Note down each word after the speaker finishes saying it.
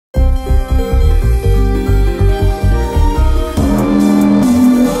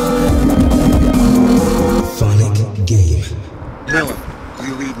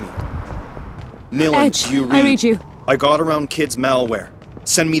Nilin, Edge, do you read? I read you. I got around kids' malware.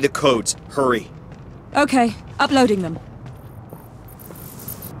 Send me the codes. Hurry. Okay, uploading them.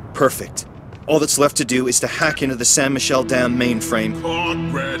 Perfect. All that's left to do is to hack into the San Michel Dam mainframe.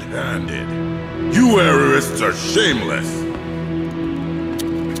 Caught red-handed. You Errorists are shameless.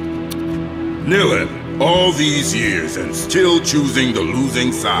 Nilin, all these years and still choosing the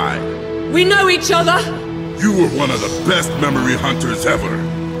losing side. We know each other! You were one of the best memory hunters ever.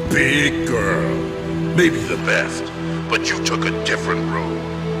 Big girl. Maybe the best. But you took a different road.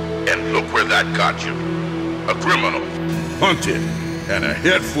 And look where that got you. A criminal. Hunted. And a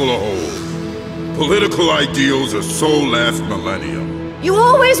head full of holes. Political ideals are so last millennium. You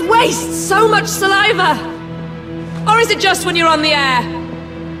always waste so much saliva! Or is it just when you're on the air?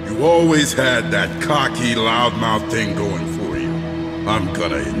 You always had that cocky, loudmouth thing going for you. I'm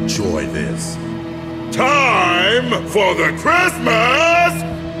gonna enjoy this. Time for the Christmas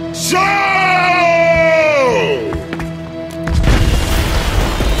show!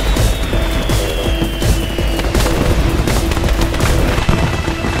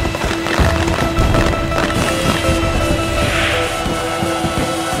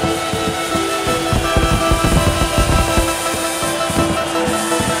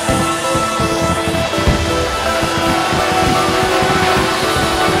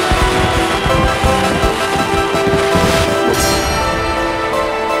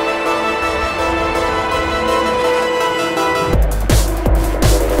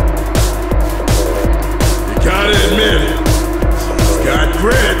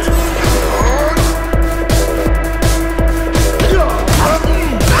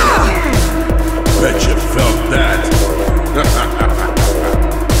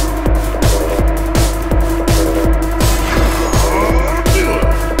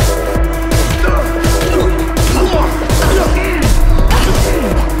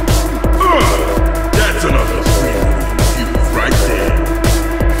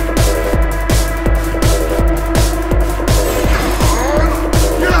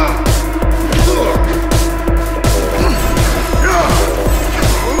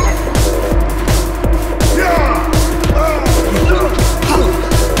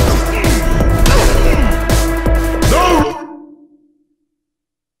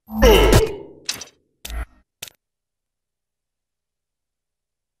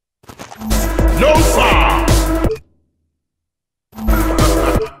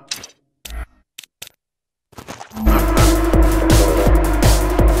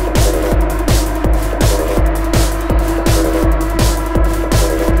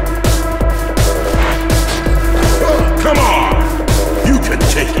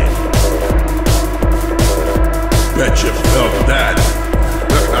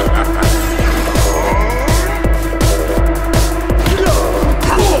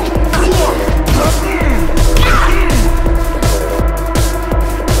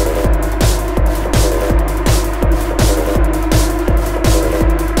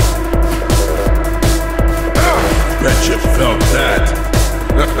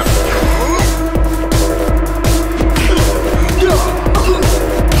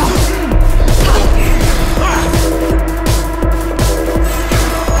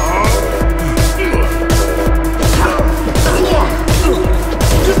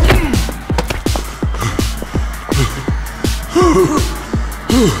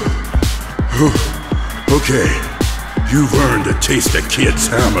 Okay, you've earned a taste of kids'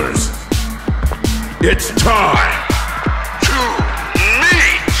 hammers. It's time to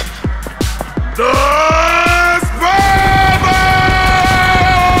meet the Spammer!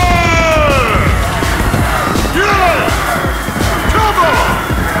 Yeah! Come on!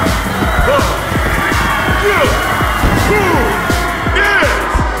 Yeah! Who is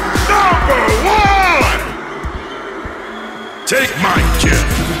 #1? Take my kid.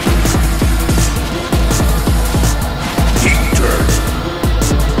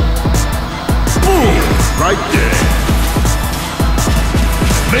 Right there.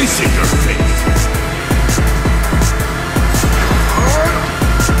 Facing your face.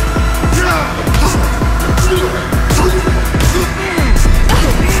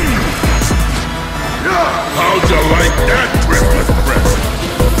 How'd you like that Christmas present?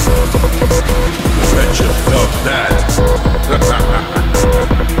 Bet you felt that.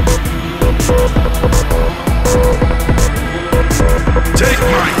 Take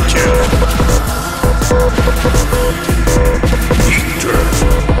my kid. Eat her.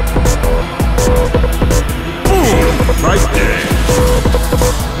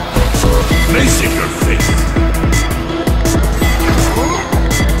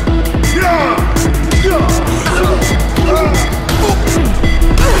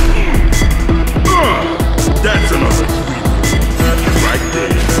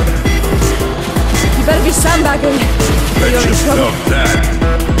 sandbagging. Bet You're you in trouble. felt that.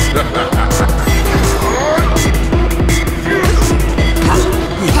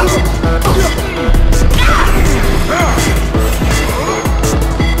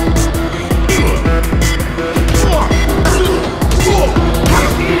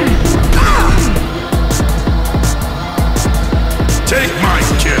 Take my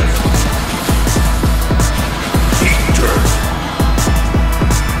gift. Eat dirt.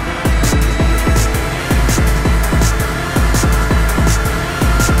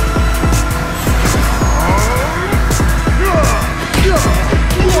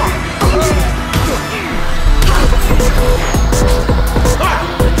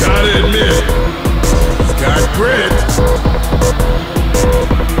 Gotta admit, it's got grit.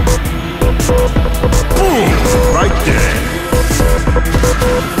 Boom! Right there.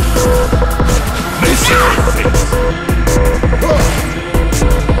 Miss your face.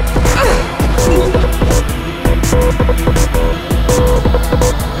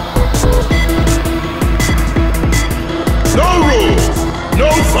 No rules, no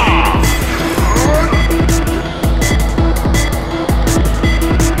fouls.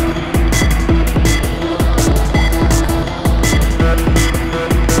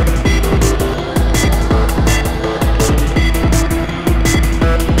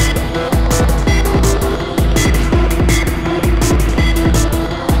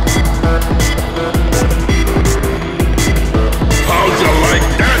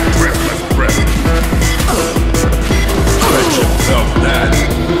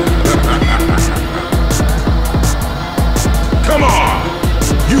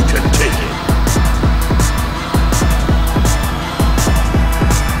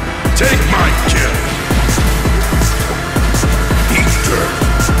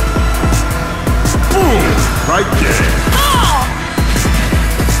 Right there.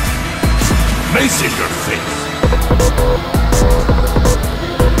 Mace in your face.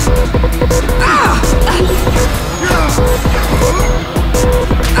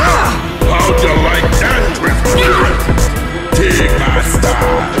 How'd you like that, Drifter? Dig my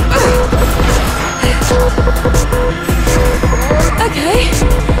style. Okay.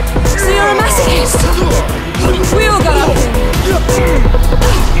 So you're a masochist. We all got up here.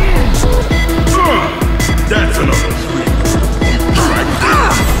 That's another three. Right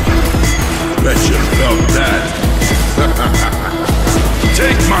there. Bet you felt that.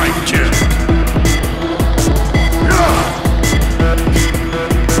 Take my gift.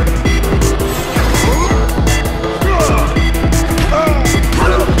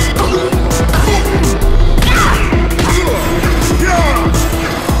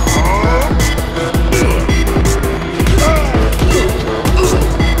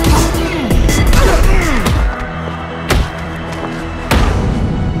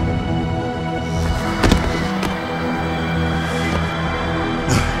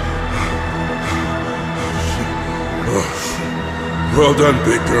 Well done,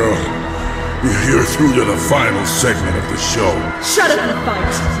 big girl. You're through to the final segment of the show. Shut up and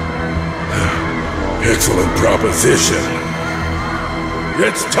fight. Excellent proposition.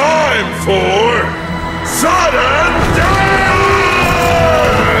 It's time for sudden death!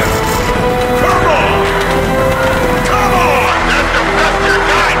 Come on! Come on! That's the best you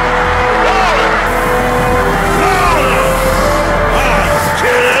got! Louder! Louder! Last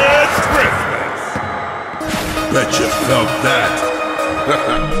Kid's Christmas! Bet you felt that.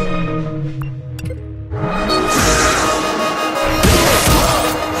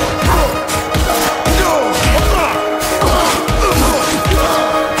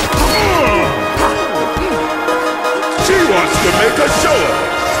 She wants to make a show of it.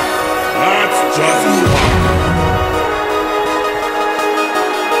 That's just fine.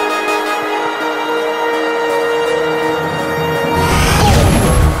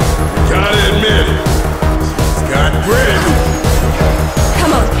 Gotta admit, it's got grit.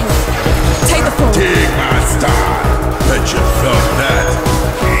 Come on, kid. Take the fall. Dig my style. Bet you felt that.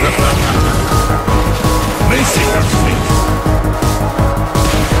 Mace in your face.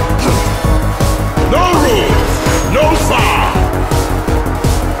 No rules, no foul.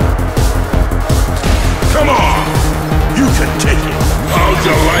 Come on, you can take it. How'd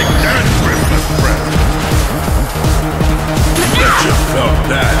you like that, Christmas present? Bet you felt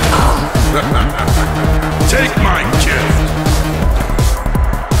that. Take my gift.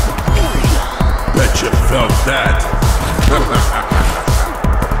 Bet you felt that.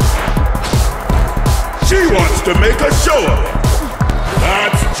 She wants to make a show of it.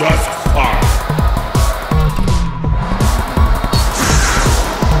 That's just fine.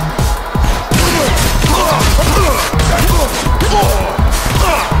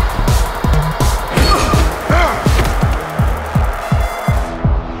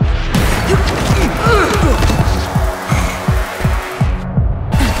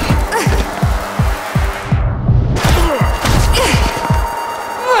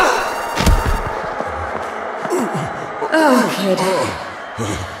 kid.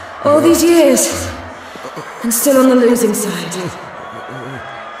 All these years, and still on the losing side.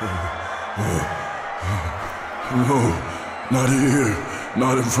 No, not here.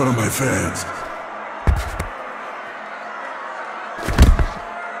 Not in front of my fans.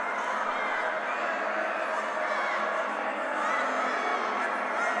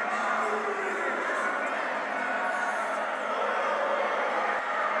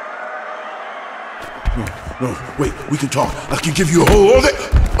 No, wait, we can talk. I can give you a whole of it.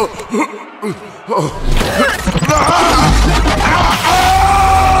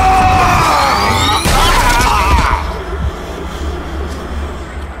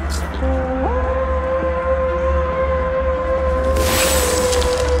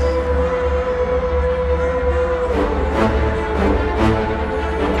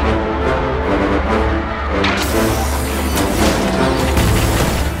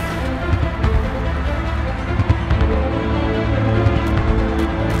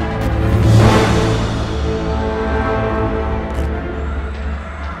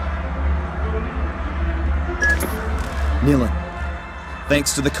 Nilan,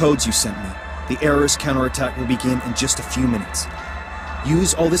 thanks to the codes you sent me, the Errorist counterattack will begin in just a few minutes.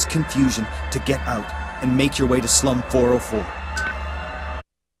 Use all this confusion to get out and make your way to Slum 404.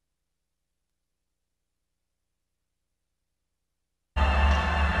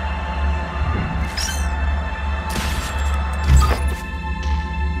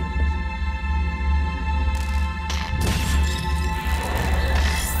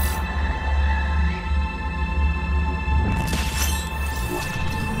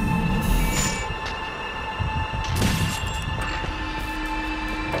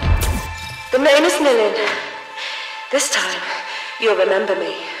 The name is Nilan. This time, you'll remember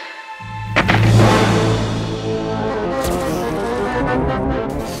me.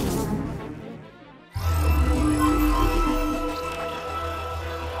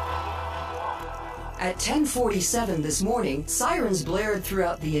 At 10:47 this morning, sirens blared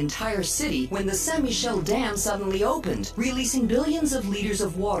throughout the entire city when the Saint-Michel Dam suddenly opened, releasing billions of liters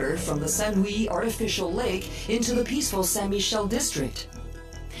of water from the Saint-Louis artificial lake into the peaceful Saint-Michel district.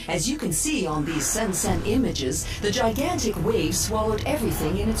 As you can see on these Sensen images, the gigantic wave swallowed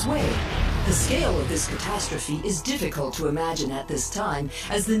everything in its way. The scale of this catastrophe is difficult to imagine at this time,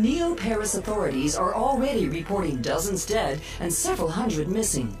 as the Neo-Paris authorities are already reporting dozens dead and several hundred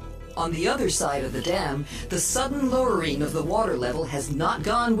missing. On the other side of the dam, the sudden lowering of the water level has not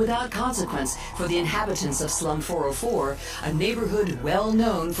gone without consequence for the inhabitants of Slum 404, a neighborhood well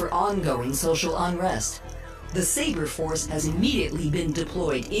known for ongoing social unrest. The Sabre Force has immediately been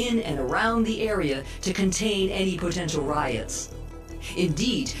deployed in and around the area to contain any potential riots.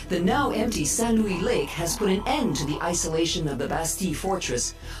 Indeed, the now empty Saint-Louis Lake has put an end to the isolation of the Bastille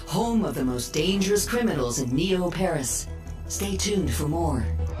Fortress, home of the most dangerous criminals in Neo-Paris. Stay tuned for more.